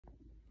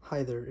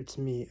Hi there, it's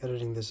me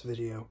editing this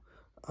video.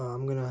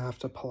 I'm gonna have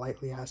to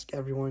politely ask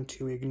everyone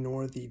to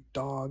ignore the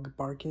dog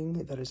barking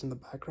that is in the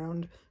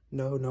background.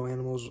 No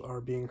animals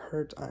are being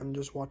hurt. I'm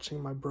just watching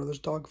my brother's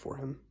dog for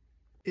him.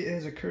 It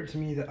has occurred to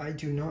me that I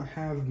do not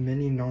have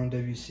many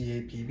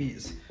non-WCA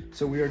PBs,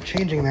 so we are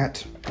changing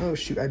that. Oh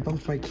shoot, I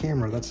bumped my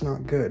camera. That's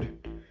not good.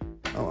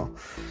 Oh well.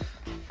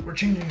 We're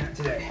changing that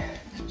today.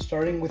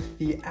 Starting with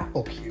the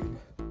Apple Cube.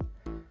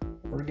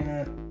 We're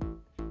gonna...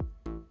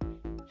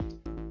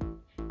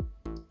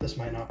 This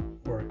might not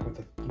work with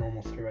a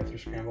normal 3x3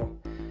 scramble.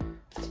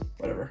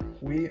 Whatever.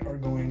 We are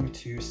going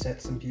to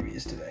set some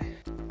PBs today.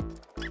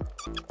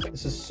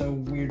 This is so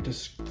weird to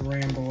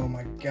scramble, oh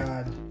my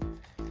god.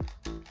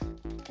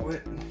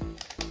 What?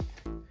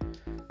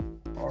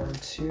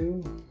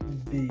 R2,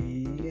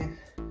 B,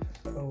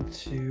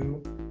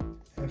 L2,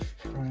 F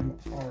prime,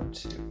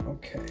 R2.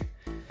 Okay.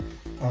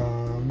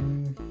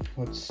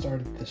 Let's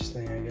start this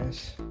thing, I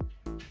guess.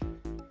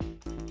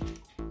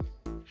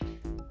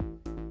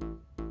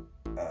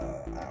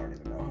 I don't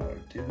even know how to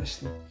do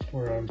this,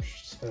 where I'm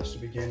supposed to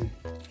begin.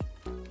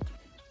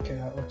 Okay,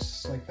 that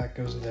looks like that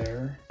goes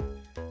there.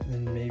 And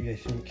then maybe I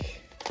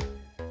think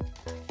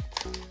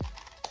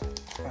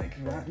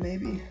like that,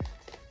 maybe?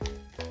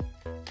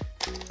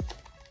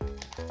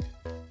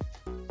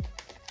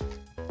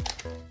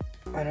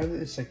 I know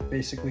that it's like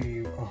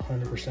basically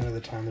 100% of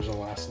the time there's a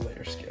last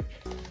layer skip,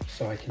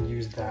 so I can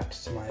use that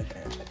to my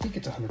advantage. I think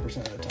it's 100%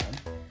 of the time.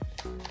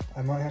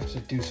 I might have to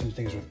do some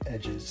things with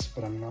edges,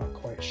 but I'm not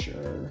quite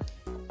sure.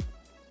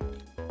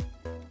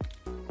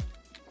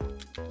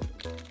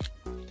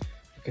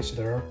 Okay, so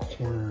there are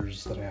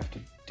corners that I have to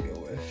deal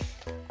with.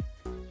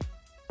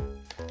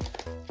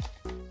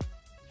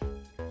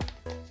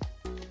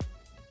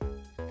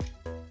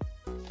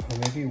 Oh,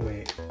 maybe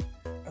wait.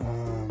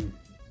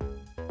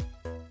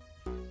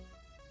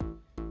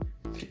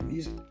 Okay,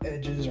 these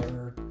edges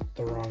are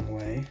the wrong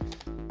way.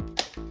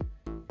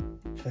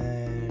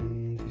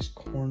 Then these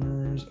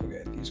corners,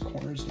 okay, these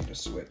corners need to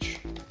switch.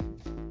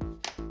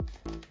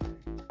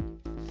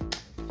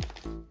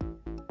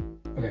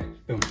 Okay,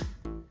 boom.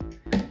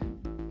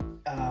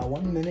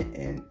 1 minute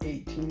and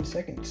 18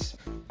 seconds.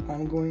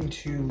 I'm going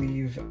to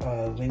leave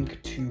a link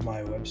to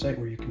my website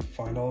where you can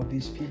find all of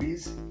these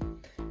PBs.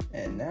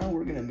 And now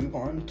we're gonna move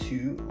on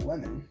to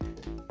Lemon,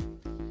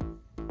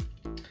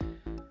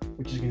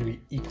 which is gonna be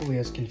equally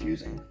as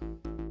confusing.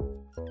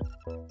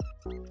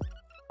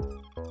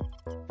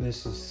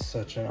 This is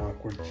such an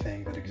awkward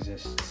thing that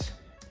exists.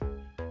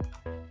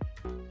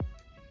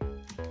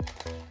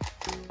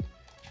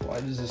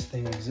 Why does this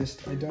thing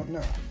exist? I don't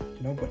know.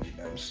 Nobody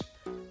knows.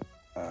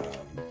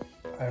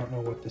 I don't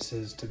know what this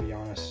is, to be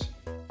honest.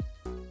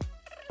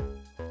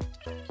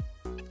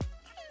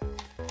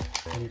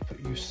 Let me put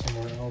you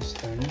somewhere else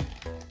then,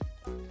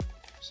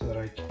 so that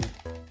I can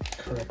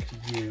correct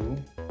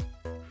you.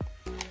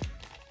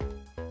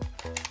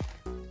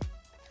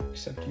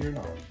 Except you're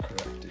not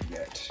corrected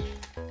yet.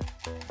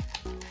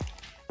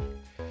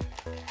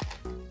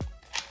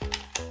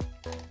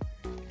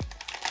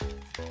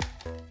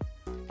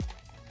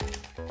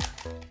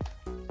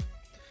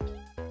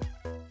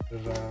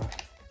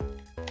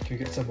 Can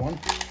we get sub 1?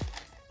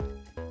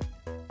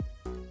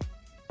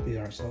 These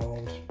aren't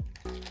solved.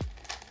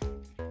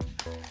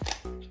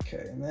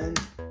 Okay, and then,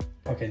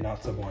 okay,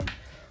 not sub 1.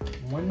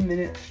 1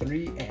 minute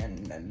 3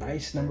 and a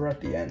nice number at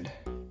the end.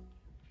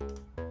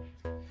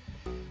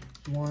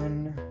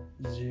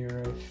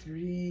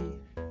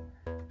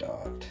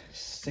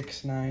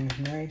 103.69,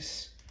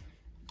 nice.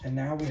 And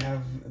now we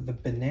have the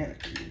banana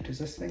cube. Does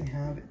this thing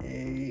have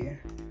a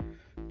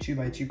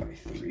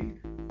 2x2x3?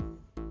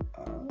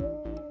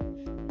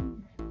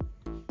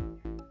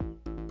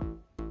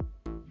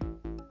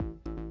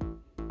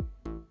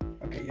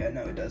 Okay, yeah,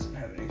 no, it doesn't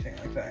have anything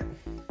like that.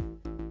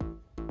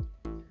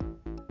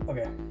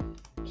 Okay,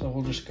 so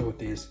we'll just go with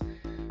these.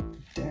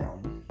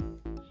 Down.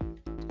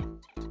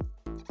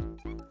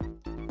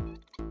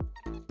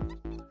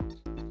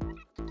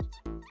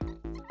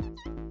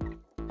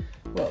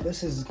 Well,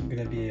 this is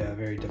gonna be a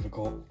very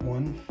difficult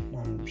one,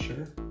 I'm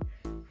sure.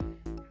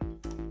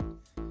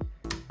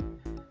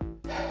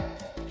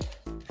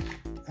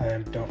 I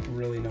don't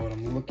really know what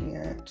I'm looking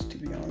at, to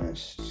be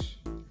honest.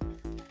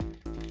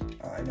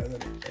 I know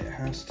that it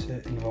has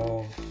to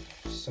involve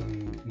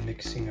some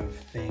mixing of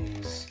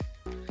things.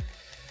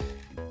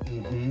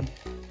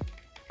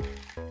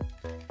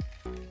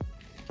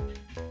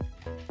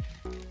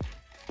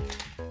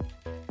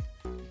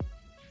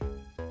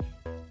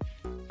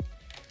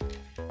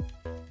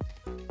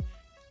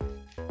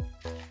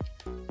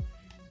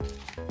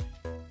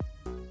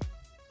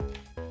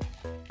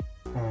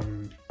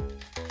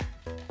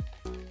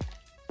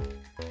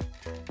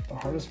 The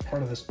hardest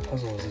part of this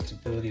puzzle is its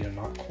ability to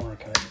not corner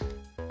cut.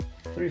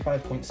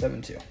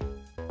 35.72.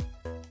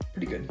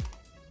 Pretty good.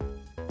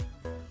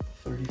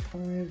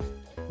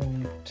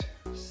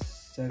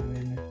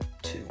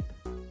 35.72.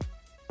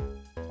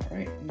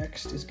 Alright,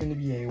 next is going to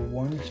be a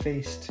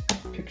one-faced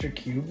picture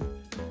cube.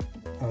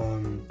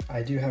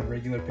 I do have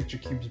regular picture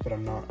cubes, but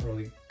I'm not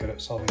really good at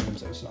solving them,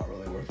 so it's not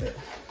really worth it.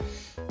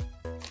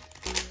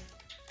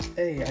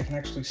 hey, I can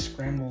actually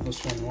scramble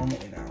this one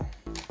normally now.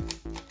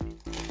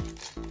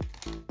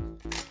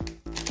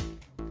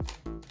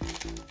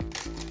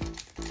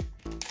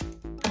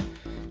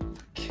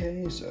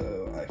 Okay,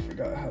 so I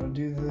forgot how to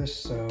do this,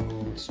 so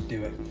let's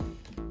do it.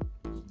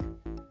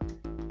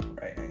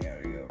 Right, I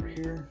gotta go over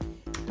here.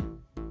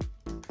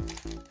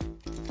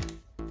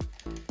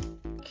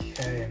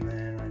 Okay, and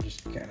then I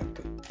just kind of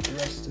put the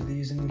rest of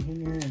these in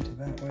here into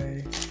that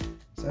way.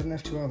 Is that an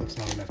F2L? That's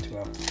not an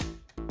F2L.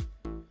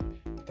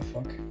 What the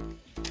fuck?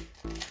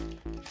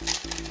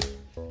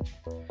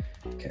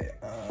 Okay,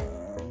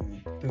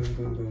 boom,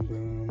 boom, boom,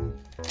 boom.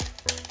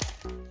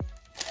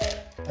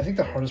 I think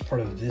the hardest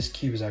part of this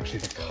cube is actually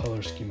the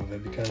color scheme of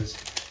it, because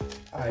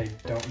I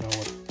don't know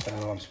what the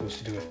hell I'm supposed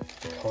to do with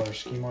the color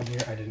scheme on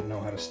here. I didn't know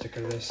how to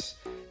sticker this.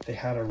 They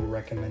had a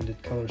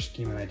recommended color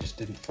scheme and I just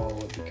didn't follow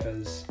it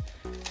because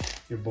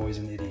your boy's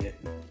an idiot.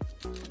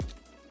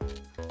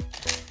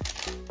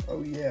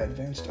 Oh yeah,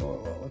 advanced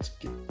OLL. Let's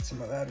get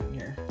some of that in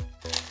here.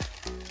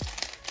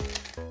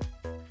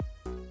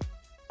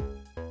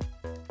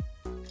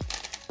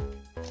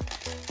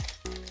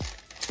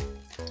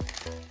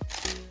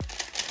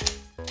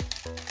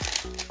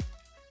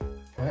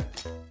 What?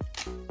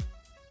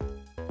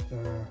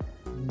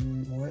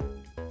 What?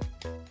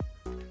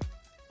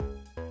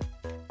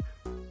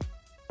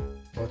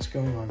 What's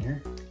going on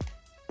here?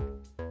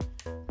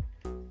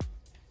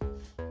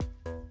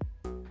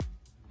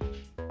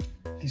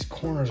 These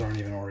corners aren't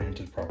even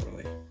oriented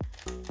properly.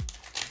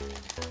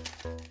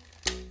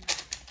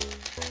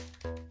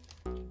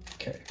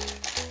 Okay.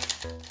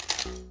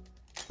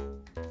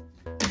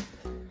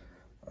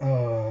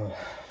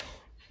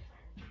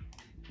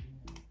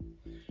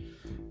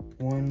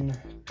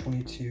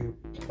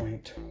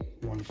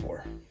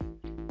 122.14.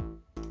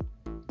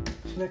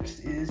 So next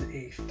is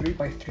a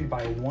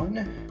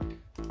 3x3x1,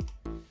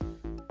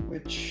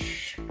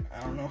 which I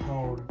don't know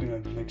how we're gonna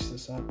mix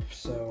this up.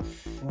 So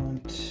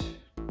front,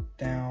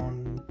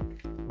 down,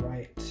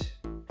 right,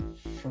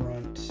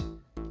 front,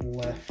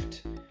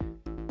 left,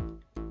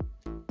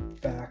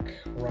 back,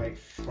 right,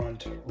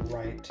 front,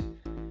 right,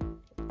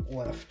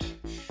 left,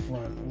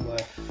 front,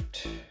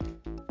 left,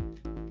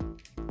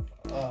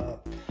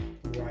 up,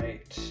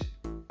 right,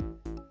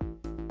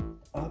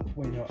 up.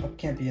 Wait, no, up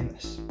can't be in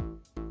this.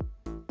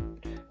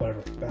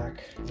 Whatever,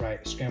 back,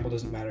 right, scramble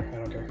doesn't matter, I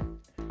don't care.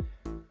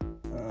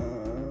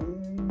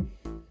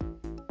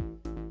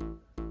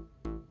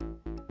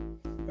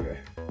 Okay.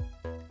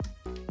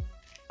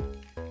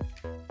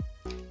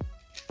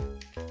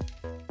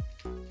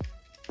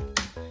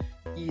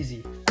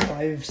 Easy,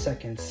 5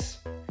 seconds.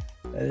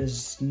 That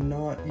is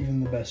not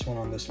even the best one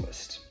on this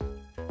list.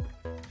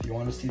 If you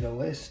want to see the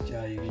list,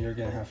 yeah, you're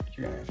gonna have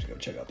to go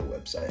check out the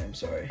website. I'm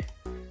sorry.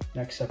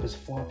 Next up is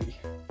floppy.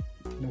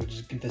 We'll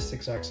just get this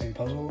exact same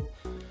puzzle.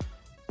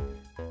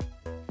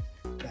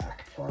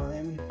 Back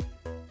prime,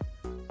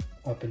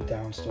 up and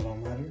down still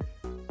don't matter.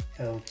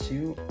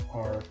 L2,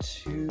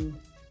 R2,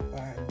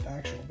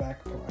 actual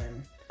back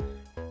prime.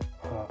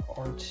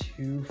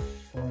 R2,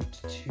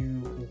 front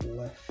 2,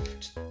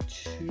 left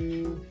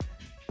 2,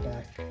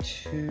 back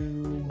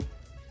 2,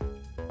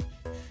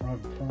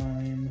 front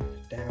prime,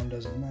 down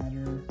doesn't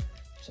matter,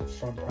 so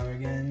front prime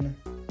again,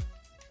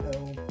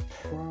 L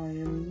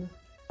prime,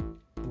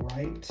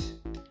 right,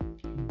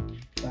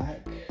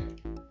 back,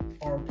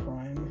 R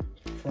prime,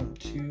 front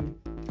 2,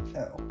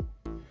 L.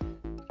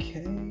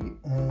 Okay, you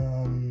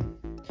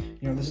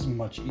know, this is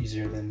much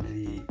easier than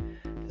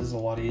this is a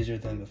lot easier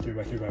than the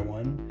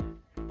 3x3x1.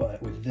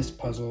 But with this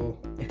puzzle,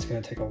 it's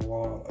gonna take a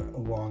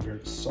longer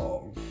to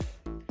solve.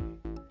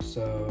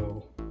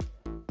 So,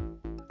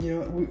 you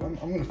know, I'm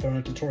gonna throw in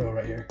a tutorial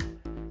right here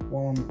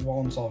while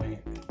I'm solving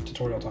it.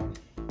 Tutorial time.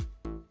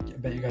 I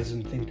bet you guys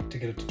didn't think to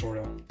get a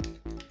tutorial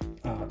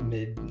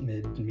mid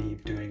me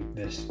doing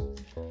this.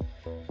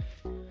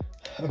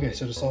 Okay,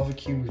 so to solve a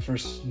cube, we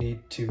first need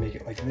to make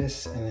it like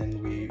this, and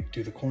then we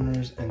do the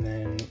corners, and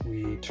then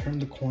we turn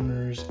the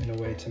corners in a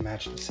way to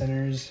match the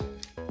centers,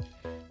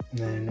 and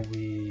then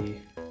we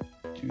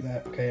do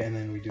that, okay, and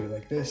then we do it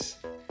like this,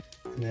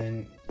 and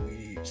then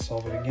we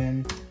solve it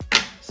again.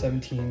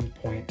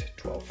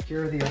 17.12.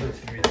 Here are the other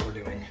three that we're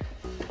doing.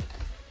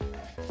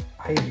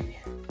 Ivy.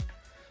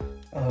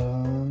 I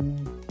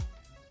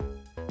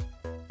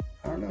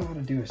don't know how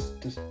to do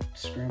just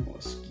scramble a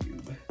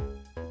cube.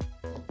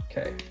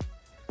 Okay.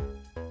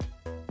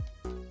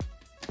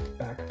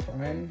 Back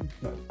prime.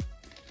 No.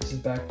 This is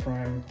back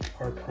prime,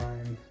 R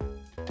prime,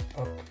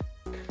 up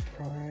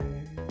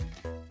prime,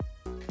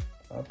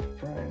 up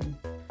prime.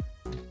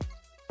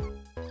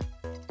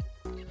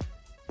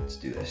 Let's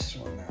do this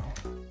one now.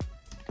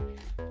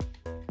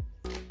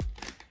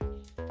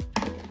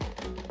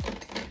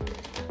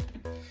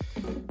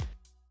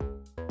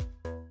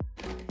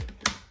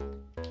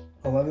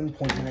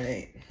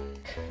 11.98.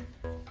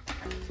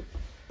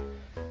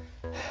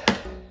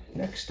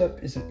 Next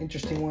up is an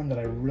interesting one that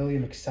I really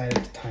am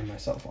excited to time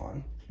myself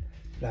on.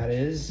 That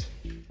is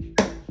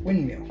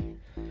windmill.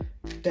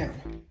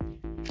 Down,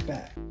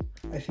 back.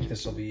 I think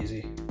this will be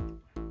easy.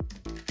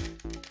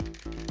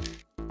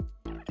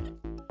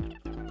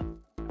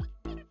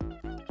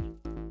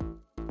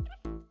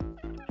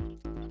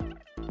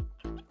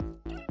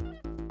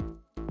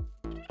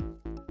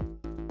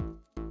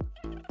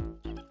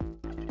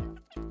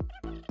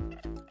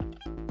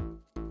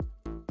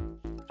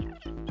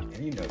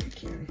 can. You know you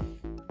can.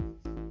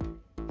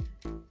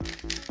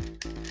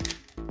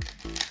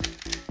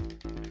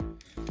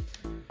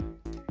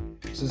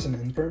 Is this an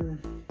inperm?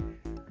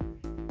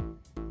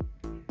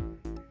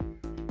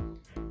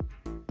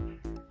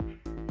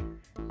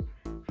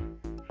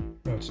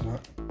 No, it's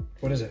not.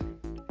 What is it?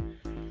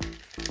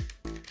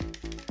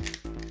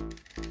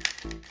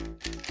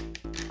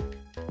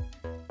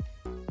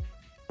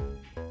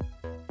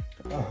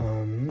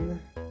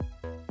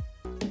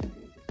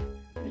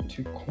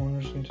 Two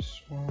corners need to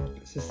swap.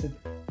 Is this the...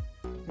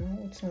 No,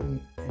 it's not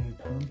an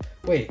inperm.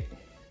 Wait.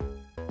 I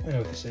know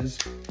what this is.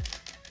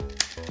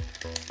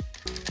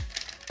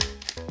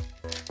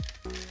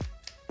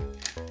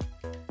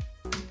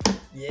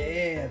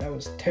 Yeah, that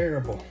was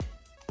terrible.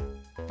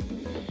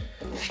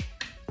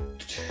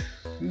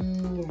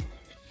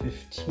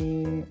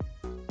 215,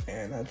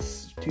 and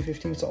that's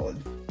 215 solid.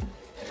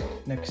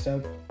 Next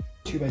up,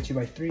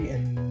 2x2x3,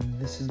 and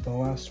this is the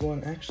last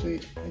one.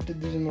 Actually, I did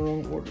these in the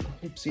wrong order.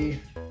 Oopsie.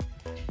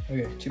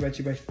 Okay,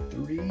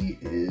 2x2x3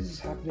 is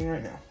happening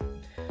right now.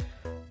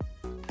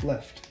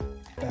 Left,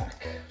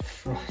 back,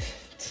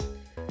 front,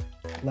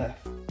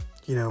 left.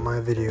 You know,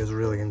 my videos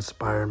really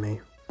inspire me.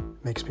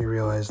 Makes me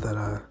realize that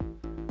I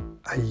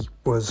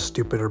was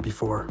stupider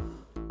before.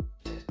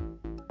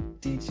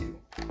 D2,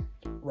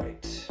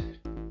 right,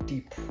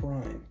 D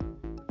prime,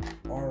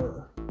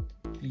 R,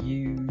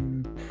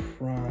 U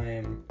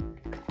prime,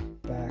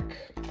 back,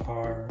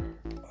 R,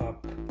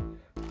 up,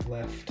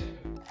 left,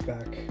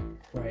 back,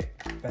 right,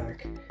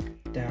 back,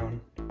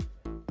 down,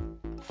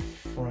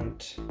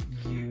 front,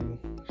 U,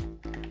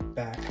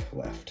 back,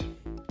 left.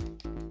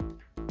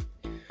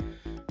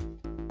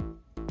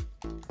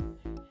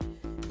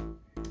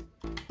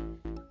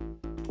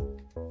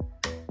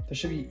 That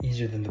should be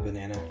easier than the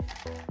banana.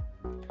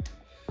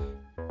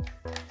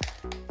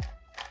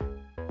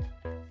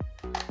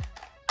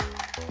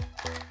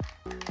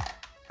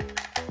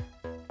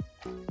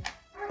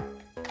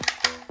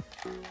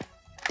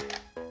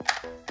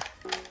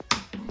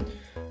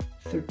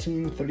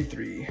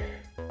 $13.33.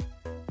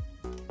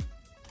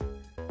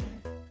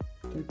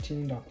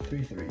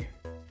 13.33.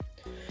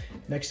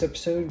 Next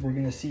episode, we're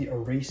gonna see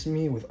Erase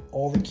Me with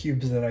all the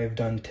cubes that I have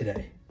done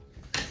today.